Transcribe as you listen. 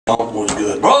was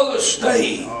good. Brother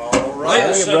Steve. All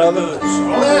right. Blessed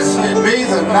be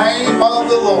the name of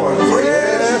the Lord.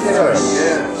 Yes,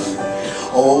 yes.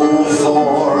 Oh,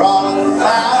 for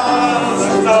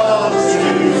 1,000 doves to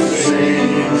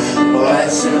sing,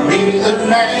 blessed be the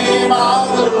name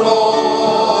of the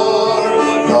Lord.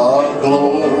 The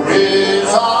glories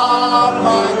of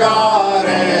my God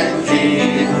and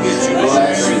King.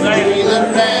 Blessed be the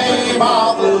name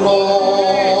of the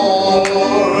Lord.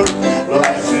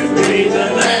 Blessed be the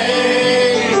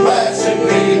name, blessed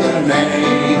be the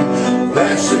name,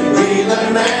 blessed be the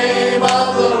name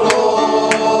of the Lord.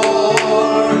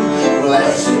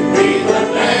 Blessed be the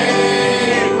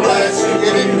name, blessed,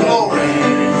 give Him glory.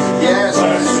 Yes,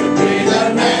 blessed be the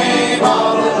name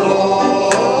of the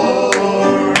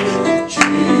Lord.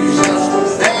 Jesus, the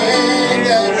name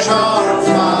that charms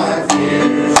my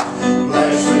fears.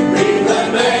 Blessed be the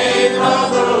name of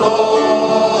the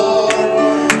Lord.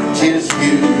 'Tis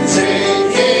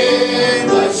music in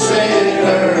the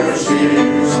sinner's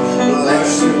ears.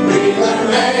 Blessed be the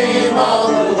name of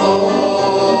the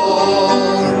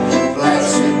Lord.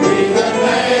 Blessed be the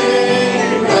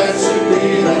name, blessed be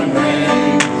the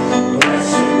name,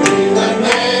 blessed be the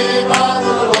name of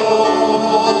the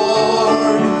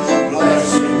Lord.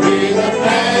 Blessed be the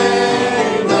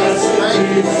name, blessed. Thank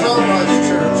you so much,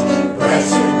 church.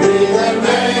 Blessed be the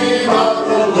name of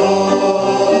the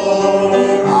Lord.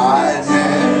 I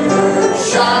never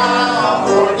shall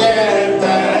forget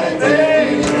that day.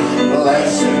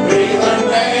 Blessed be the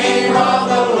name of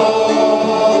the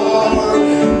Lord.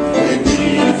 When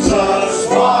Jesus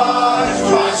washed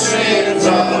my sins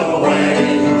away.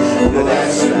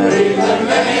 Blessed be the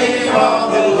name of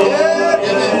the Lord.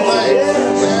 Give Him thanks.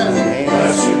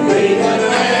 Blessed be the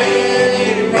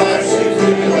name, blessed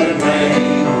be the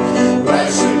name,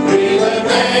 blessed be the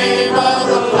name of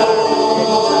the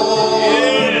Lord.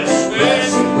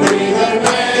 Blessed be the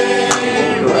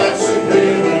name, blessed be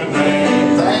the name.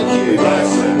 Thank you.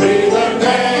 Blessed be the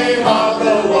name of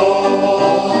the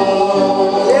Lord.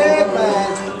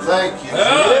 Thank you.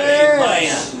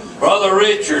 Amen. Brother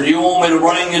Richard, you want me to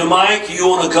bring you the mic? You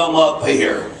want to come up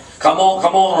here? Come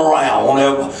on around.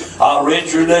 Whenever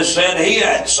Richard has said he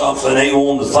had something he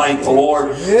wanted to thank the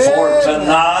Lord for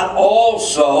tonight.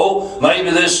 Also, maybe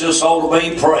this just ought to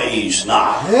be praise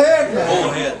night. Go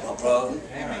ahead, my brother.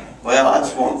 Well, I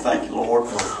just want to thank you, Lord,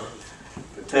 for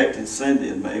protecting Cindy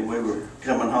and me. We were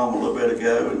coming home a little bit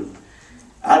ago, and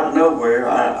out of nowhere,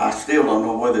 I still don't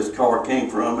know where this car came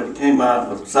from, but it came out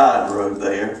of the side road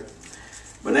there.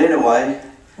 But anyway,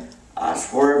 I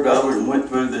swerved over and went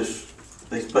through these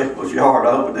people's yard.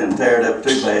 I hope it didn't tear it up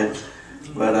too bad.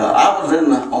 But I was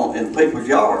in people's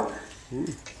yard,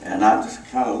 and I just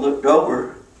kind of looked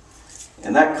over,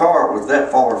 and that car was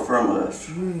that far from us.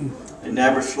 It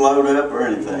never slowed up or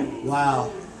anything.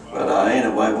 Wow. But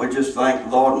anyway, we just thanked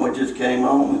the Lord, and we just came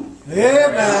home.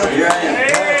 Yeah, man. Here I am.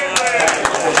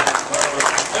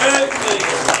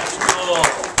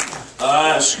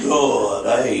 That's good.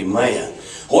 Amen.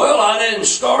 Well, I didn't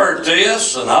start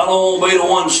this, and I don't want to be the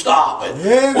one to stop it.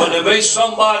 Yeah. Would there be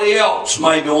somebody else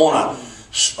maybe want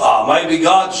to? Maybe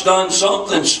God's done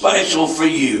something special for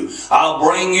you. I'll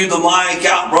bring you the mic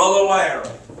out, Brother Larry.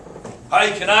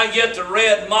 Hey, can I get the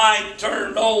red mic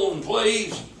turned on,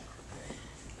 please?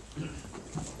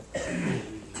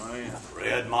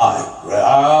 Red mic.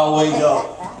 There we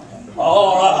go.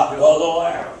 All right, Brother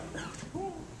Larry.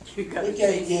 We can't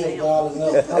give God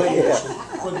enough praise.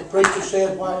 When the preacher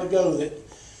said a while ago that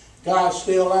God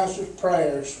still answers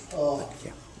prayers,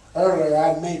 earlier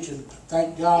I mentioned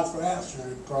thank God for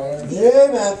answering prayers.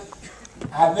 Yeah, man.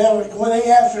 When He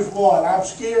answers one, I'm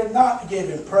scared not to give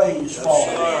Him praise for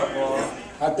it.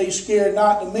 I'd be scared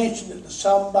not to mention it to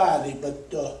somebody,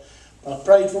 but I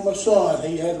prayed for my son.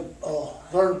 He had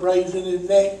vertebrae in his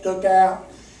neck took out,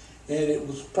 and it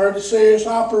was a pretty serious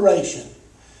operation.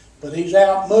 But he's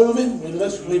out moving.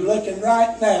 We're looking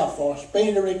right now for a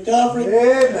speedy recovery.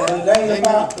 And it ain't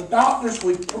about the doctors.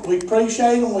 We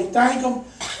appreciate them. We thank them.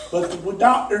 But the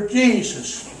Dr.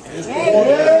 Jesus is the one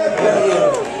that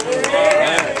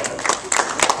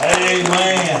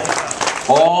Amen.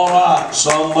 All right.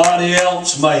 Somebody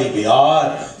else maybe. All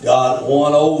right. Got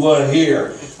one over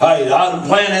here. Hey, I didn't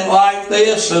plan it like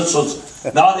this. This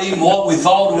was not even what we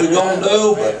thought we were going to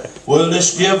do. But we'll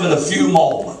just give it a few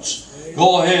moments.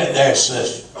 Go ahead there,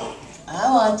 sister. I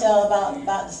want to tell about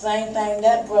the same thing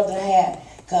that brother had.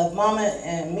 Because Mama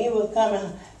and me were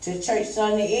coming to church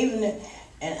Sunday evening,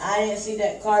 and I didn't see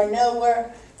that car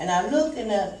nowhere. And I looked and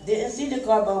didn't see the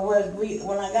car, but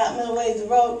when I got middle ways of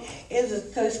the road, it was a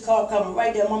cuss car coming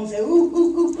right there. Mama said, ooh,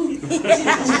 ooh, ooh, ooh.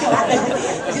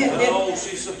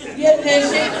 Yeah, then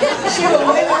she was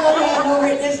waving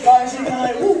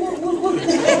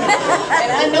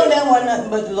wasn't nothing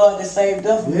but the Lord that saved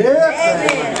us.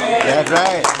 That's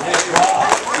right.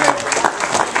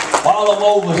 While I'm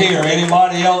over here,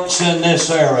 anybody else in this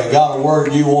area got a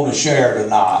word you want to share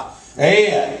tonight?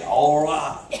 Ed, all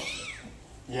right.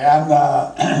 Yeah, I'm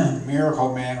the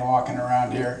miracle man walking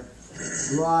around here.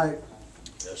 Right.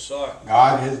 Yes, sir.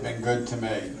 God has been good to me.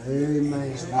 Amen.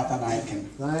 There's nothing I can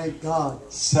Thank God.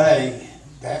 say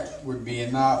that would be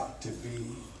enough to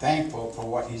be thankful for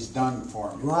what He's done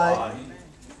for me. Right.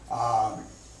 I'm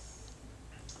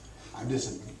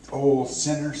just an old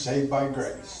sinner saved by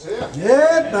grace.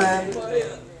 Yeah, man.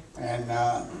 And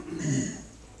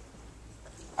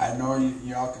I know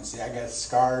y'all can see I got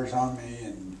scars on me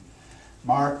and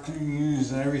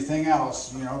markings and everything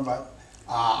else, you know, but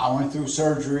I went through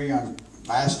surgery on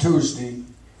last Tuesday,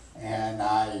 and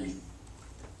I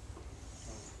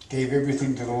gave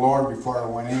everything to the Lord before I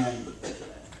went in.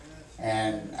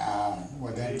 And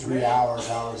within 3 hours,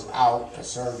 I was out of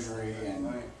surgery,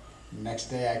 and the next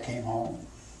day I came home.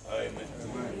 Amen.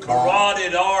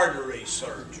 Carotid artery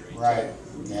surgery. Right.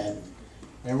 And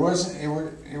it was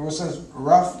a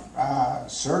rough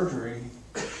surgery,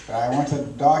 but I went to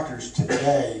the doctor's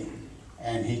today,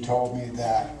 and he told me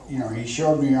that, you know, he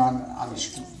showed me on the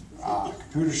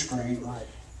computer screen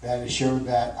that it showed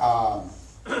that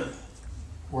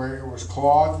where it was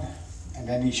clogged, and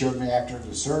then he showed me after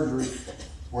the surgery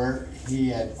where he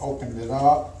had opened it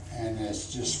up, and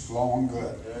it's just flowing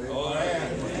good.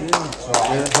 So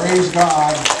I praise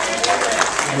God.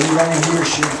 Everybody here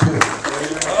should too.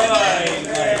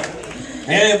 Amen.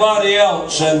 Anybody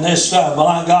else in this side? Well,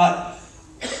 I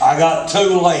got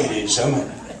two ladies.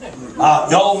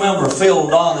 Y'all remember Phil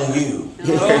Donahue?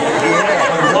 The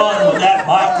one with that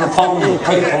microphone with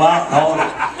people out on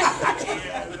it.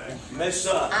 Miss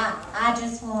I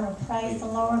just want to praise the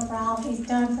Lord for all He's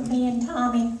done for me and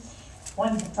Tommy.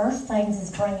 One of the first things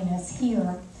is bringing us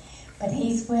here, but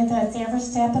He's with us every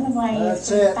step of the way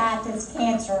as we fight this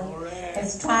cancer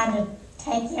that's trying to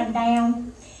take him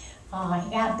down. He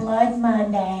got blood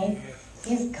Monday.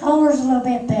 His color's a little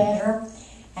bit better,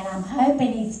 and I'm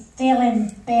hoping he's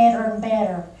feeling better and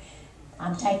better.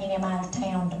 I'm taking him out of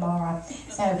town tomorrow.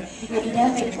 So if he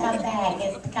doesn't come back,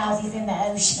 it's because he's in the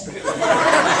ocean.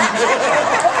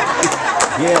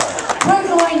 We're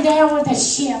going down with a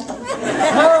ship.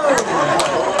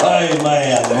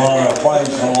 Amen. Lord, praise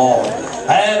the Lord.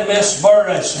 And Miss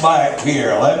Burris back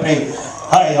here.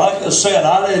 Hey, like I said,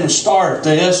 I didn't start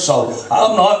this, so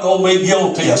I'm not going to be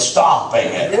guilty of stopping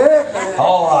it.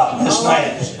 All right, Miss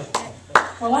Nancy.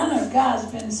 Well, I know God's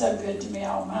been so good to me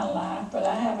all my life, but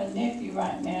I have a nephew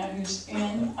right now who's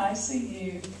in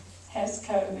ICU, has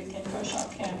COVID in Kershaw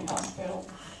County Hospital,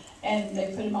 and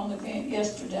they put him on the vent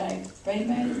yesterday. But he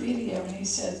made a video, and he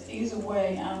says, either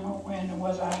way, I'm going to win. And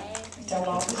was I? He told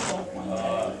all his loved ones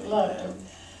that he loved them.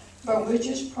 But we're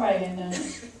just praying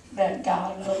that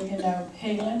God will,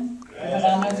 healing. But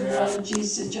I know the blood of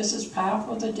Jesus is just as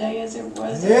powerful today as it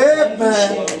was. Yeah,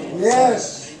 man.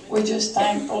 Yes. We're just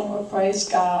thankful and we'll praise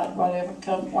God. Whatever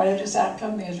this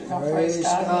outcome is, we're going to praise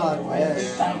God anyway. Yes.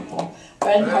 We're thankful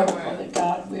and hopeful that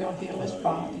God will heal his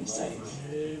body.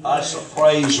 That's a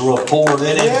praise report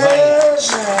in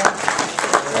advance.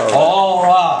 All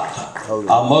right.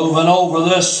 I'm moving over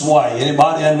this way.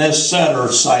 Anybody in this center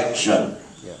section?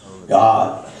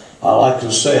 God. Like I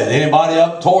said, anybody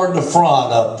up toward the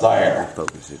front up there?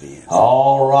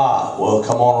 All right. Well,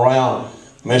 come on around.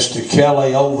 Mr.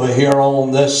 Kelly over here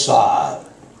on this side.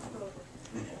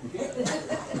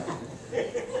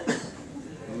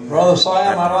 Brother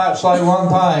Sam, I'd like to say one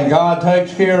thing. God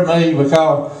takes care of me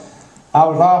because I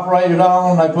was operated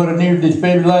on. They put a new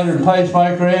defibrillator and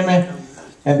pacemaker in me.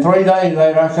 And 3 days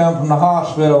later, I come from the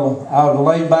hospital. I was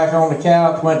laid back on the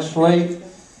couch, went to sleep.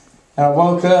 And I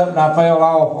woke up and I felt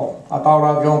awful. I thought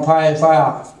I was going to pass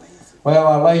out. Well,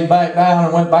 I laid back down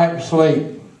and went back to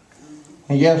sleep.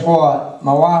 And guess what?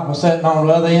 My wife was sitting on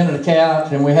the other end of the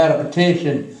couch, and we had a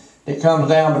petition that comes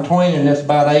down between, and it's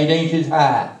about 8 inches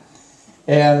high.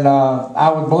 And I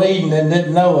was bleeding and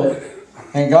didn't know it.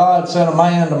 And God sent a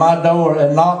man to my door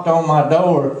and knocked on my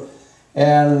door,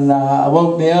 and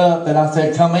woke me up, and I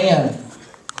said, come in.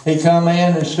 He come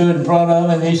in and stood in front of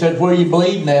him, and he said, where are you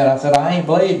bleeding at? I said, I ain't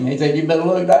bleeding. He said, you better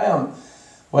look down.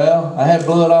 Well, I had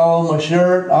blood all over my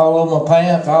shirt, all over my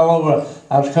pants, all over.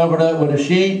 I was covered up with a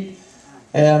sheet.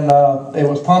 And it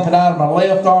was pumping out of my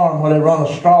left arm where they run a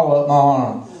straw up my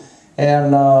arm.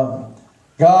 And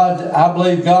I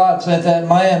believe God sent that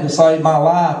man to save my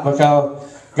life because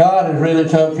God has really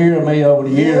took care of me over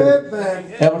the years.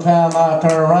 Every time I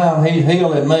turn around, He's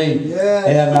healing me.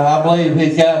 And I believe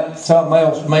He's got something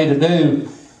else for me to do.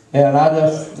 And I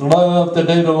just love to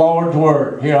do the Lord's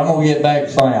work. Here, I'm going to get back to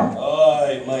Sam.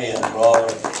 Amen,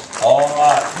 brother. All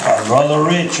right, Brother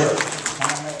Richard.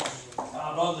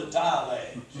 Brother Tyler.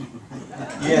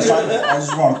 Yes, I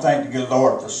just want to thank the good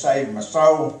Lord for saving my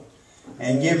soul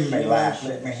and giving me life.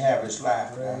 Let me have His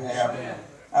life that I have.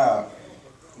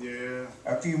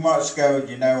 A few months ago,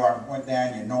 you know, I went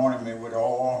down, you anointed me with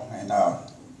oil and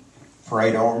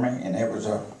prayed over me, and it was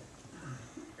at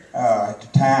the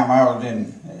time I was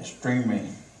in extremely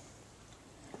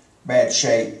bad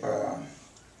shape.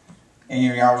 And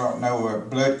y'all don't know,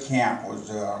 blood count was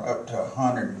up to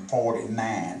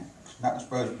 149. It's not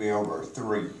supposed to be over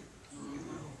 3.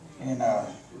 And I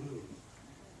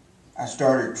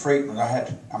started treatment.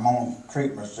 I'm on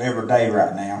treatments every day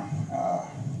right now.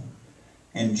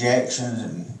 Injections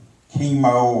and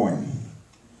chemo and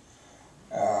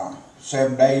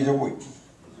 7 days a week.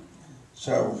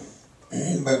 So,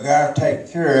 but God take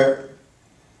care of it.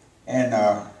 And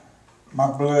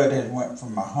my blood has went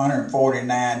from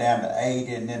 149 down to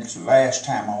 80, and then the last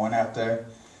time I went out there,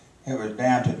 it was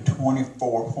down to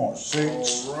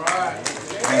 24.6. All right.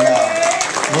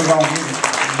 And we're going to get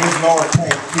good Lord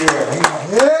take care of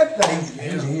it.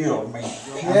 He's healed me.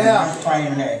 I'm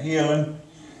claiming that healing,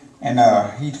 and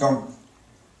He's going to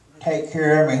take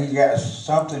care of me. He's got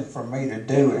something for me to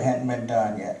do that hadn't been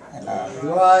done yet. And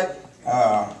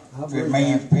if it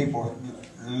means people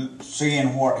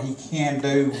seeing what He can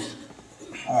do,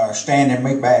 standing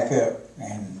me back up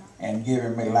and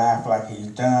giving me life like He's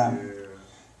done,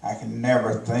 I can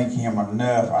never thank Him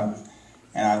enough.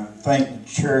 And I thank the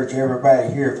church,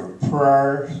 everybody here for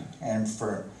prayers and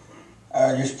for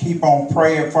just keep on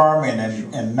praying for me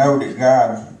and know that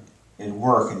God is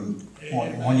working.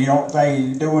 When you don't think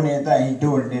He's doing anything, He's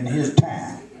doing it in His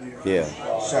time. Yeah.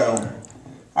 So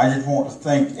I just want to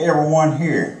thank everyone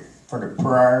here for the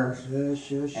prayers,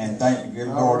 and thank the good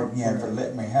Lord again for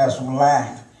letting me have some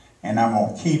life, and I'm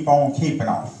going to keep on keeping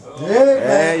on.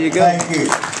 There you go. Thank you.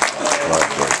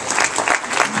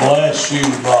 Bless you,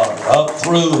 brother. Up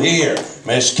through here,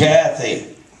 Miss Kathy.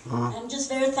 I'm just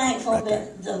very thankful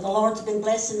that the Lord's been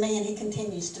blessing me, and He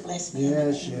continues to bless me.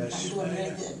 Yes. I'm doing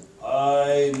very good.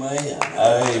 Amen.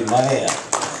 Amen.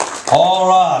 All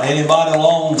right, anybody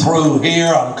along through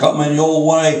here? I'm coming your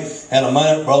way in a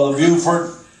minute, Brother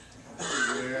Buford.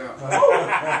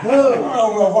 I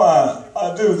don't know why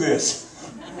I do this.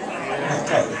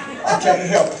 I can't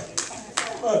help it.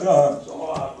 But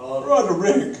Brother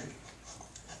Rick,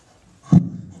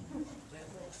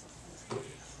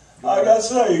 I got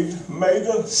saved May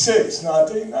the 6th,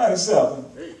 1997.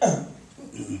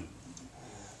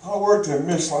 I worked in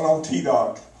Michelin on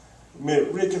T-Dock.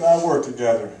 Rick and I worked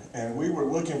together, and we were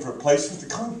looking for places to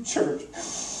come to church.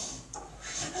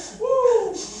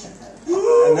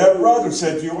 And that brother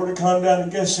said, you ought to come down to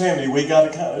Gethsemane. We got a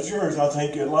kind of church I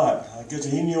think you'd like. I guess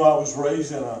he knew I was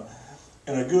raised in a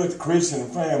good Christian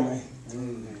family.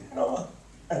 You know,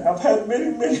 and I've had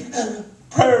many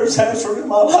prayers answered in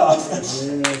my life.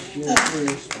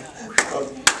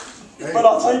 But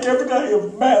I think every day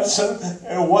of Madison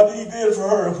and what he did for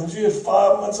her when she was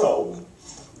 5 months old.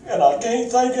 And I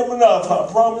can't thank him enough. I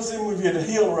promised him if he'd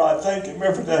heal her, I'd thank him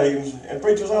every day. And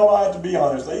preachers, I have to be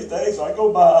honest. These days I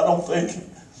go by, I don't thank him.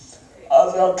 I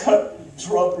was out cutting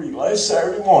shrubbery last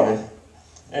Saturday morning.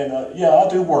 And I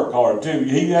do work hard too.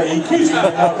 He accused me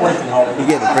of not working hard. You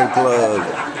get a free plug.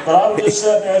 But I was just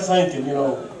sitting there thinking,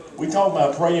 we talk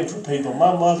about praying for people.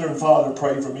 My mother and father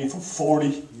prayed for me for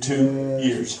 42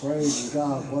 years. Praise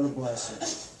God, what a blessing.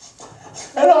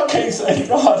 And I can't thank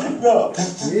God enough.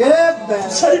 Yeah, man.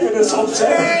 Saving us on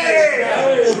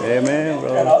Saturday. Amen,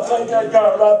 brother. And I thank that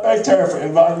God right back there for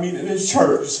inviting me to this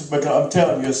church, because I'm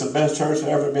telling you, it's the best church I've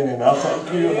ever been in. I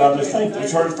thank you, and I just thank the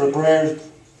church for prayers.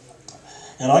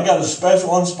 And I got a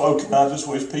special unspoken. I just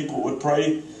wish people would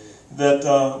pray that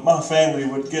my family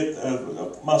would get,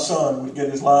 my son would get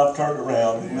his life turned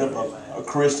around and live a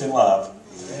Christian life.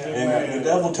 And the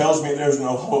devil tells me there's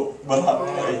no hope, but I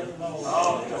pray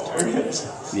there is.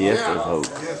 Yes, there's hope.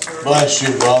 Bless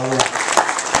you, brother.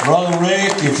 Brother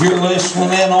Rick, if you're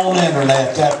listening in on the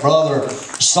internet, that brother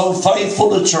so faithful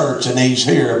to church, and he's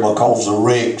here because of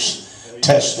Rick's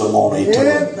testimony to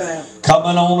him.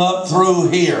 Coming on up through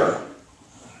here.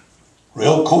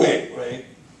 Real quick, Rick.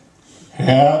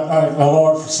 Yeah, I thank the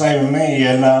Lord for saving me,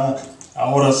 and I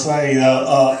want to say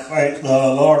thank the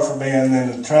Lord for being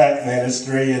in the track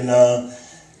ministry, and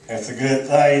it's a good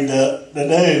thing to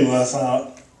do. I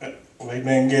thought we've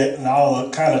been getting all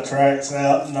the kind of tracks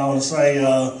out, and I want to say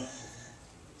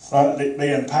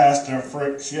being pastor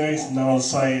appreciation, I want to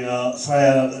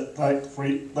say,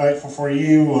 thankful for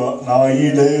you and all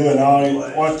you do and all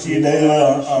what you do,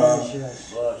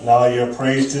 and all your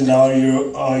preaching, all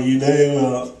you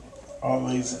do, all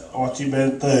these what you've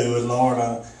been through, and Lord,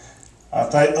 I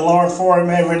thank the Lord for him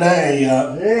every day.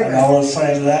 And I want to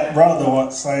say to that brother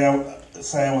what Sam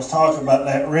was talking about,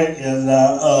 that Rick, is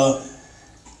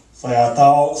say our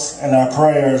thoughts and our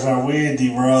prayers are with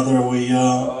you, brother.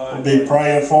 We'll be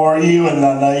praying for you, and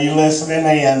I know you listening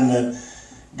in. And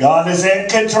God is in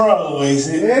control. He'll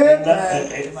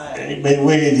be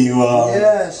with you.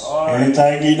 Yes.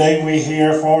 Anything you need, we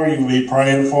here for you. We'll be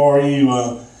praying for you.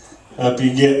 Hope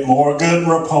you get more good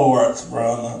reports,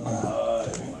 brother.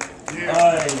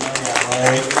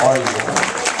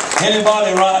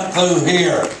 Anybody right through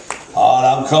here?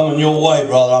 I'm coming your way,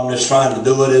 brother. I'm just trying to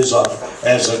do it as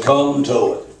I come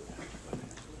to it.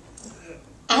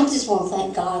 I just want to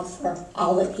thank God for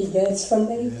all that He does for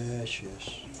me. Yes,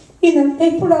 yes. You know,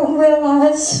 people don't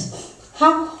realize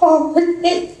how hard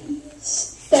it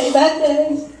is day by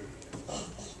day.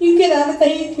 You get out of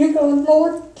bed, you're going,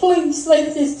 Lord, please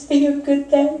let this be a good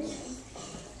day.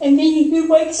 And then he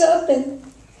wakes up and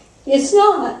it's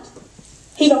not.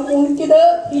 He don't want to get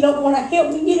up. He don't want to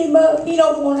help me get him up. He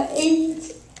don't want to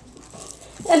eat.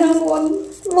 And I'm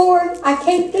going, Lord, I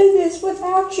can't do this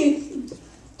without you.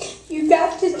 You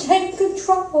got to take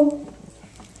control.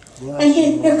 And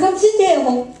then here comes the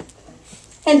devil.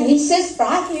 And he sits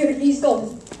right here and he's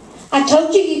going, I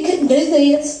told you you couldn't do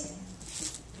this.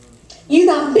 You're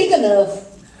not big enough.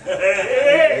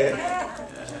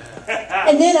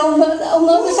 And then on the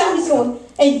other side he's going,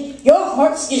 and your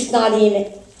heart's just not in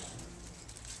it.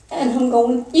 And I'm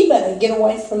going, you better get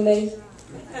away from me.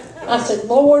 I said,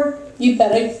 Lord, you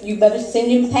better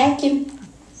send him packing.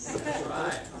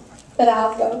 But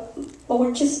I'll go,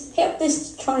 Lord, just help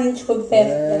this turn into a better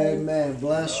day. Amen.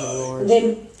 Bless you, Lord.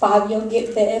 Then Bobby will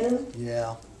get better.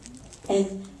 Yeah.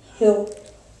 And he'll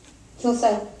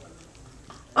say,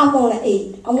 I want to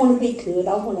eat. I want to be good.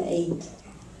 I want to eat.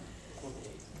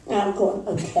 And I'm going,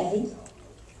 okay.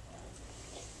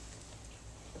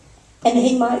 And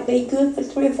he might be good for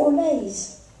 3 or 4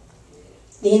 days.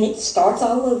 Then it starts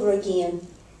all over again.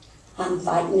 I'm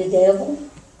fighting the devil.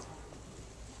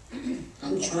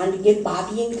 I'm trying to get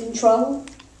Bobby in control.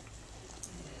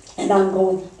 And I'm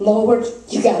going, Lord,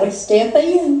 you got to step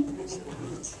in.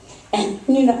 And,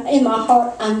 you know, in my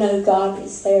heart, I know God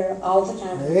is there all the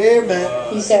time.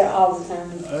 Amen. He's there all the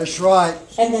time. That's right.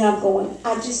 And then I'm going,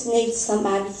 I just need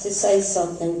somebody to say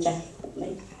something to help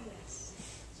me.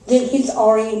 Then his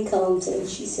RN comes and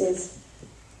she says,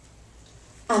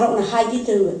 I don't know how you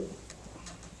do it,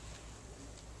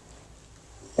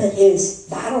 but his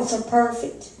vitals are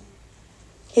perfect.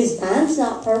 His mind's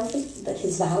not perfect, but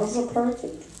his vitals are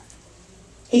perfect.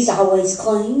 He's always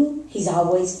clean. He's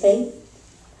always fed.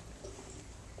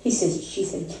 She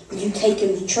said, you take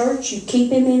him to church, you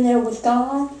keep him in there with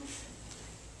God.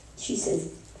 She said,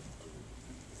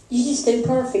 you just do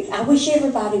perfect. I wish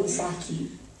everybody was like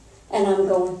you. And I'm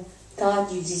going,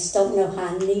 God, you just don't know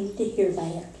how I need to hear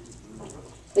that.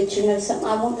 But you know something,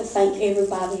 I want to thank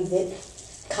everybody that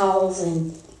calls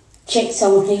and checks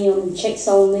on him and checks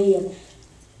on me. And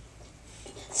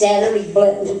Saturday,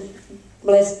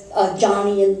 bless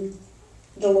Johnny and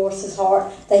Dolores'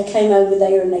 heart. They came over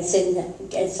there and they said,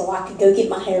 and so I could go get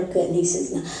my hair cut. And he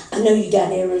says, now, I know you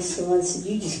got errands to run. I said,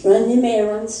 you just run them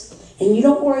errands and you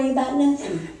don't worry about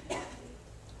nothing.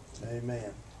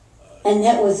 Amen. And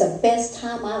that was the best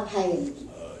time I've had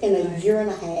in a year and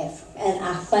a half. And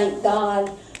I thank God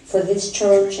for this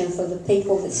church and for the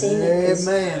people that's in it.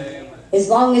 Amen. As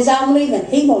long as I'm leaving,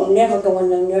 he won't never go in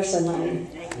no nursing home.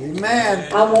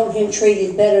 Amen. I want him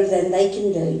treated better than they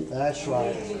can do. That's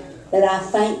right. But I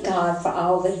thank God for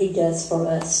all that he does for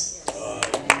us.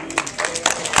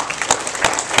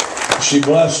 She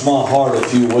blessed my heart a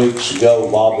few weeks ago.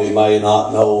 Bobby may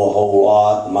not know a whole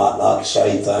lot, might not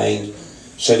say things.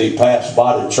 Said he passed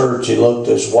by the church, he looked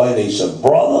this way, and he said,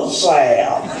 Brother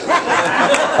Sam.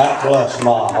 That blessed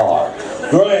my heart.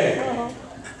 Greg.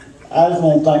 I just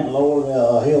want to thank the Lord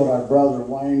healed our brother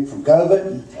Wayne from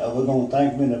COVID. We're going to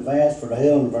thank him in advance for the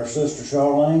healing of our sister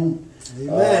Charlene.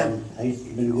 Amen. He's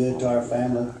been good to our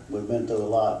family. We've been through a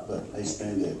lot, but he's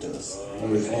been good to us.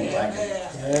 We just want to thank him.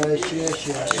 Yes, yes,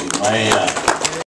 yes. Amen.